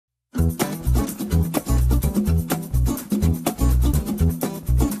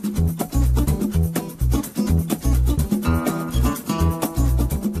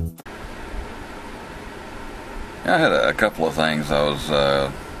I had a couple of things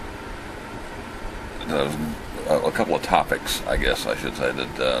a couple of topics, I guess I should say,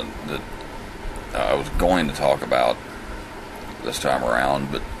 that I was going to talk about this time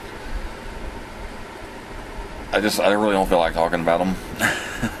around, but I really don't feel like talking about them.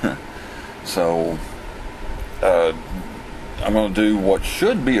 So I'm going to do what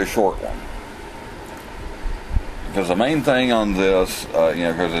should be a short one, because the main thing on this,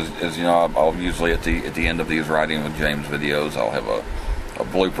 because I'll usually at the end of these Writing with James videos, I'll have a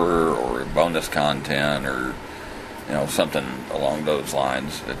blooper or bonus content or something along those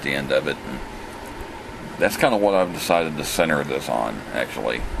lines at the end of it. And that's kind of what I've decided to center this on,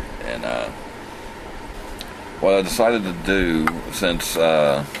 actually. And what I decided to do, since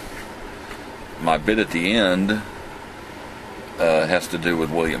my bit at the end has to do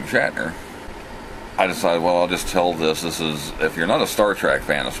with William Shatner, I decided, well, I'll just tell this. This is, if you're not a Star Trek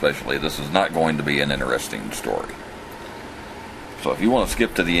fan especially, this is not going to be an interesting story. So if you want to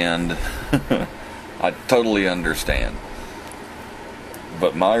skip to the end, I totally understand.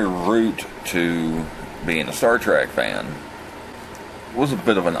 But my route to being a Star Trek fan was a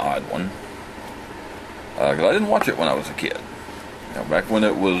bit of an odd one. Because I didn't watch it when I was a kid. Back when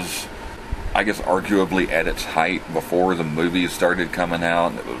it was, I guess, arguably at its height, before the movies started coming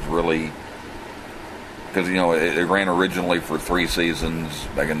out, and it was really... Because, it ran originally for 3 seasons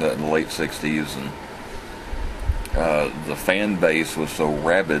back in the late 60s, and the fan base was so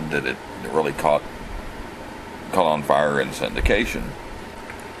rabid that it really caught on fire in syndication.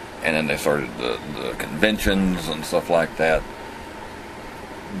 And then they started the conventions and stuff like that.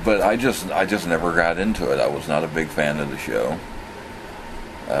 But I just never got into it. I was not a big fan of the show.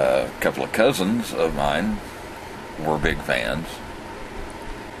 A couple of cousins of mine were big fans.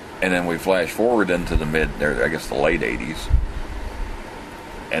 And then we flash forward into the the late 80s.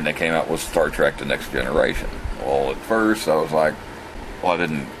 And they came out with Star Trek: The Next Generation. Well, at first I was like, well, I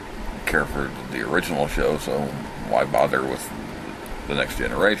didn't care for the original show, so why bother with The Next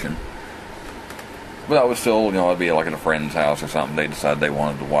Generation? But I was still, I'd be like at a friend's house or something. They decided they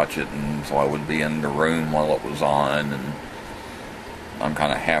wanted to watch it, and so I would be in the room while it was on, and I'm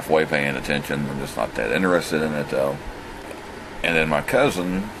kind of halfway paying attention. I'm just not that interested in it, though. And then my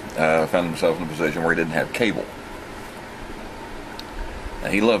cousin found himself in a position where he didn't have cable.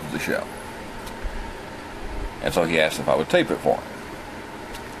 And he loved the show. And so he asked if I would tape it for him.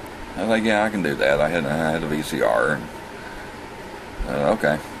 I was like, yeah, I can do that. I had a VCR.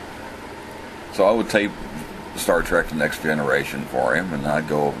 Okay. So I would tape Star Trek: The Next Generation for him, and I'd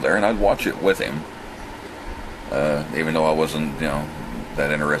go over there and I'd watch it with him. Even though I wasn't,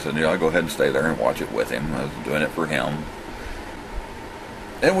 that interested, I'd go ahead and stay there and watch it with him. I was doing it for him.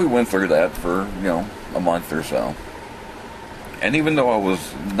 And we went through that for, a month or so. And even though I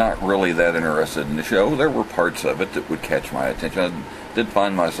was not really that interested in the show, there were parts of it that would catch my attention. I did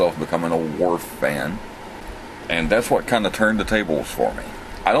find myself becoming a Worf fan. And that's what kind of turned the tables for me.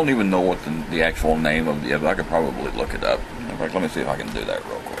 I don't even know what the actual name of the episode. I could probably look it up. In fact, let me see if I can do that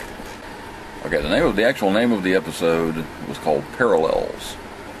real quick. Okay, the actual name of the episode was called Parallels.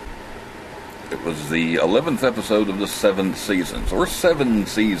 It was the 11th episode of the 7th season. So we're 7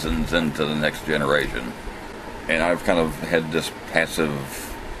 seasons into The Next Generation. And I've kind of had this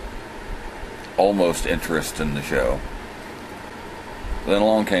passive, almost interest in the show. Then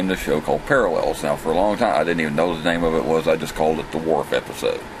along came this show called Parallels. Now, for a long time, I didn't even know what the name of it was. I just called it the Worf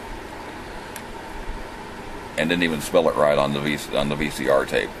episode. And didn't even spell it right on the VCR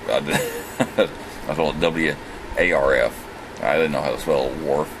tape. I spelled it W-A-R-F. I didn't know how to spell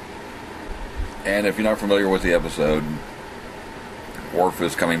Worf. And if you're not familiar with the episode, Worf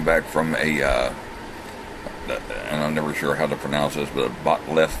is coming back from and I'm never sure how to pronounce this, but a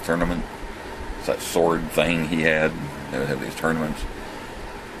Botleth tournament. It's that sword thing he had. They would have these tournaments.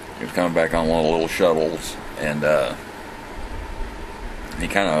 He was coming back on one of the little shuttles, and he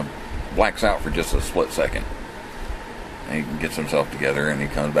kind of blacks out for just a split second. And he gets himself together, and he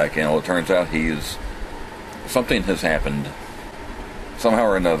comes back in. Well, it turns out something has happened. Somehow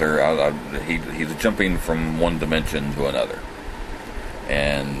or another, he's jumping from one dimension to another.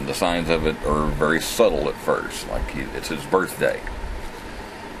 And the signs of it are very subtle at first, like it's his birthday.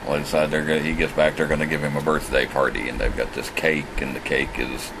 Well, they decide he gets back, they're going to give him a birthday party, and they've got this cake, and the cake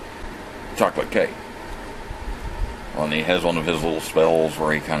is chocolate cake. Well, and he has one of his little spells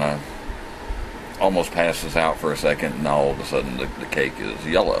where he kind of almost passes out for a second, and all of a sudden the cake is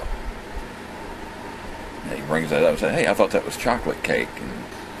yellow. And he brings that up and says, hey, I thought that was chocolate cake. And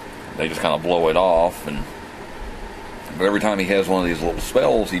they just kind of blow it off. But every time he has one of these little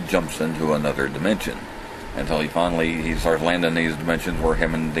spells, he jumps into another dimension until he starts landing in these dimensions where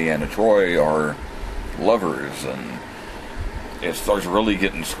him and Deanna Troi are lovers, and it starts really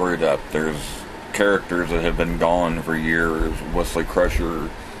getting screwed up. There's characters that have been gone for years. Wesley Crusher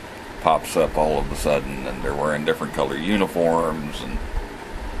pops up all of a sudden, and they're wearing different color uniforms, and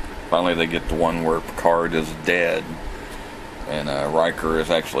finally they get to one where Picard is dead, and Riker is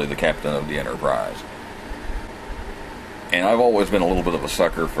actually the captain of the Enterprise. And I've always been a little bit of a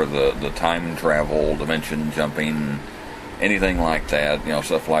sucker for the time travel, dimension jumping, anything like that,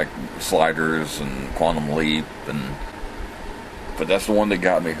 stuff like Sliders and Quantum Leap, but that's the one that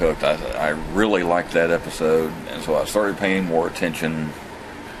got me hooked. I really liked that episode, and so I started paying more attention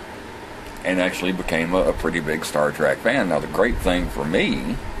and actually became a pretty big Star Trek fan. Now, the great thing for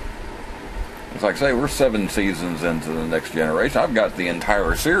me is, like I say, we're 7 seasons into the Next Generation. I've got the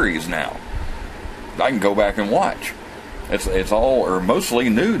entire series now. I can go back and watch. It's all, or mostly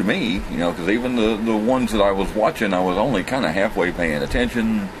new to me, because even the ones that I was watching, I was only kind of halfway paying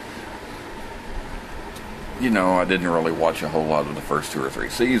attention. I didn't really watch a whole lot of the first 2 or 3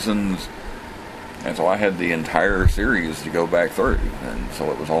 seasons, and so I had the entire series to go back through, and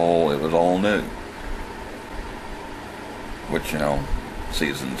so it was all new. Which,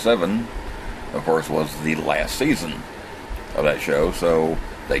 season 7, of course, was the last season of that show, so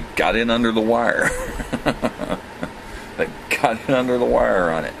they got in under the wire. They got in under the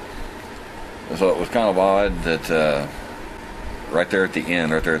wire on it. So it was kind of odd that right there at the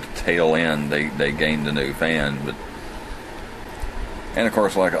end, right there at the tail end, they gained a new fan. And of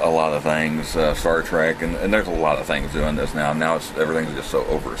course, like a lot of things, Star Trek, and there's a lot of things doing this now. Now everything's just so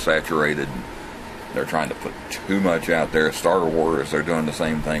oversaturated. They're trying to put too much out there. Star Wars, they're doing the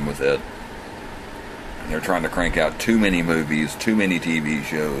same thing with it. And they're trying to crank out too many movies, too many TV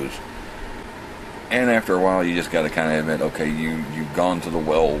shows. And after a while, you just got to kind of admit, okay, you've gone to the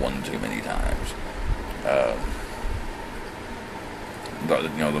well one too many times.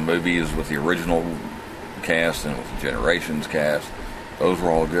 The movies with the original cast and with the Generations cast, those were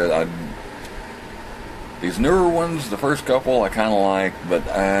all good. These newer ones, the first couple, I kind of like, but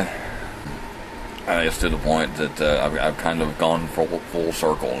it's to the point that I've kind of gone full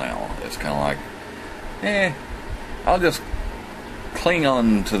circle now. It's kind of like, I'll just cling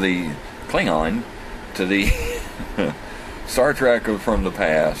on to the Star Trek from the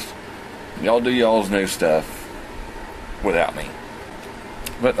past. Y'all do y'all's new stuff without me.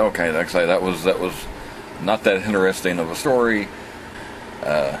 But okay, like I say, that was not that interesting of a story.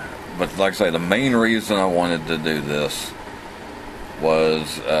 But like I say, the main reason I wanted to do this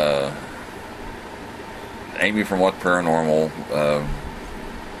was Amy from What Paranormal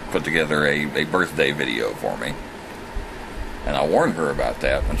put together a birthday video for me. And I warned her about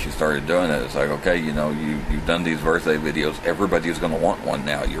that when she started doing it. It's like, okay, you've done these birthday videos. Everybody's going to want one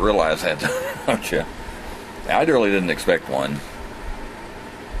now. You realize that, don't you? I really didn't expect one.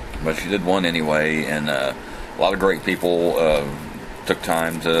 But she did one anyway. And a lot of great people took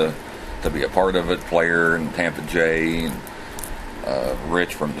time to be a part of it. Player and Tampa J, and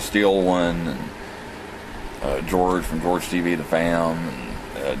Rich from the Steel One, and George from George TV The Fam,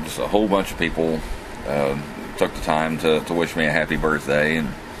 and just a whole bunch of people took the time to wish me a happy birthday.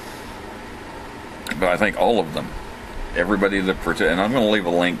 But I think all of them, everybody that participated, and I'm going to leave a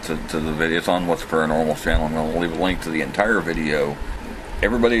link to the video. It's on What's Paranormal's channel. I'm going to leave a link to the entire video.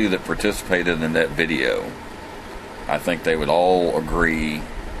 Everybody that participated in that video, I think they would all agree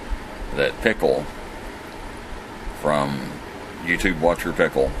that Pickle from YouTube Watcher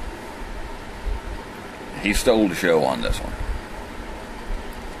Pickle, he stole the show on this one.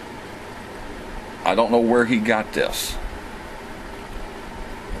 I don't know where he got this,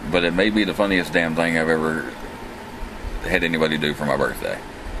 but it may be the funniest damn thing I've ever had anybody do for my birthday.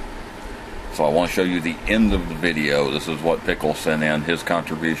 So I want to show you the end of the video. This is what Pickle sent in, his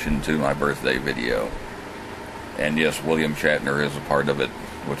contribution to my birthday video. And yes, William Shatner is a part of it,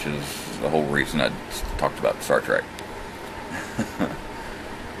 which is the whole reason I talked about Star Trek.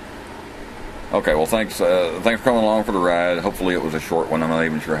 Okay, well, thanks for coming along for the ride. Hopefully it was a short one. I'm not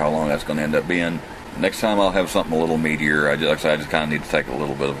even sure how long that's going to end up being. Next time I'll have something a little meatier. I just kind of need to take a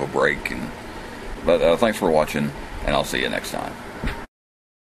little bit of a break. But thanks for watching, and I'll see you next time.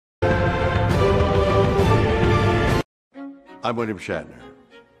 I'm William Shatner.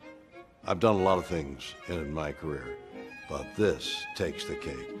 I've done a lot of things in my career, but this takes the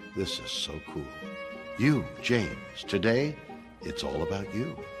cake. This is so cool. You, James, today, it's all about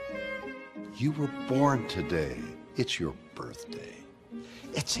you. You were born today. It's your birthday.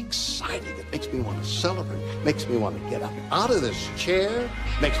 It's exciting. It makes me want to celebrate. Makes me want to get up out of this chair.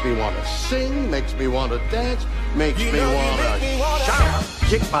 Makes me want to sing. Makes me want to dance. Makes me want to shout.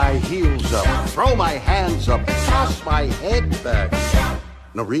 Kick my heels up. Throw my hands up. Toss my head back.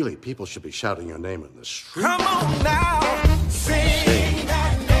 No, really, people should be shouting your name in the street. Come on now, sing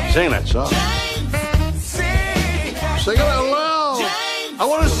that song. Sing it out loud. I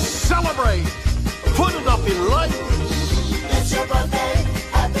want to celebrate. Put it up in lights. It's your birthday,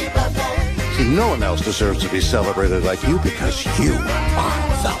 happy birthday. See, no one else deserves to be celebrated like you because you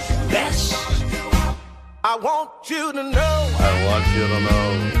are the best. I want you to know. I want you to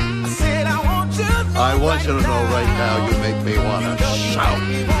know. I said I want you to know. I want you to know right now you make me want to shout.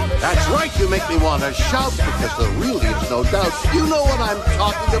 That's right, you make me want to shout because there really is no doubt. You know what I'm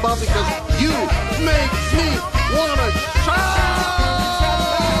talking about because you make me want to shout.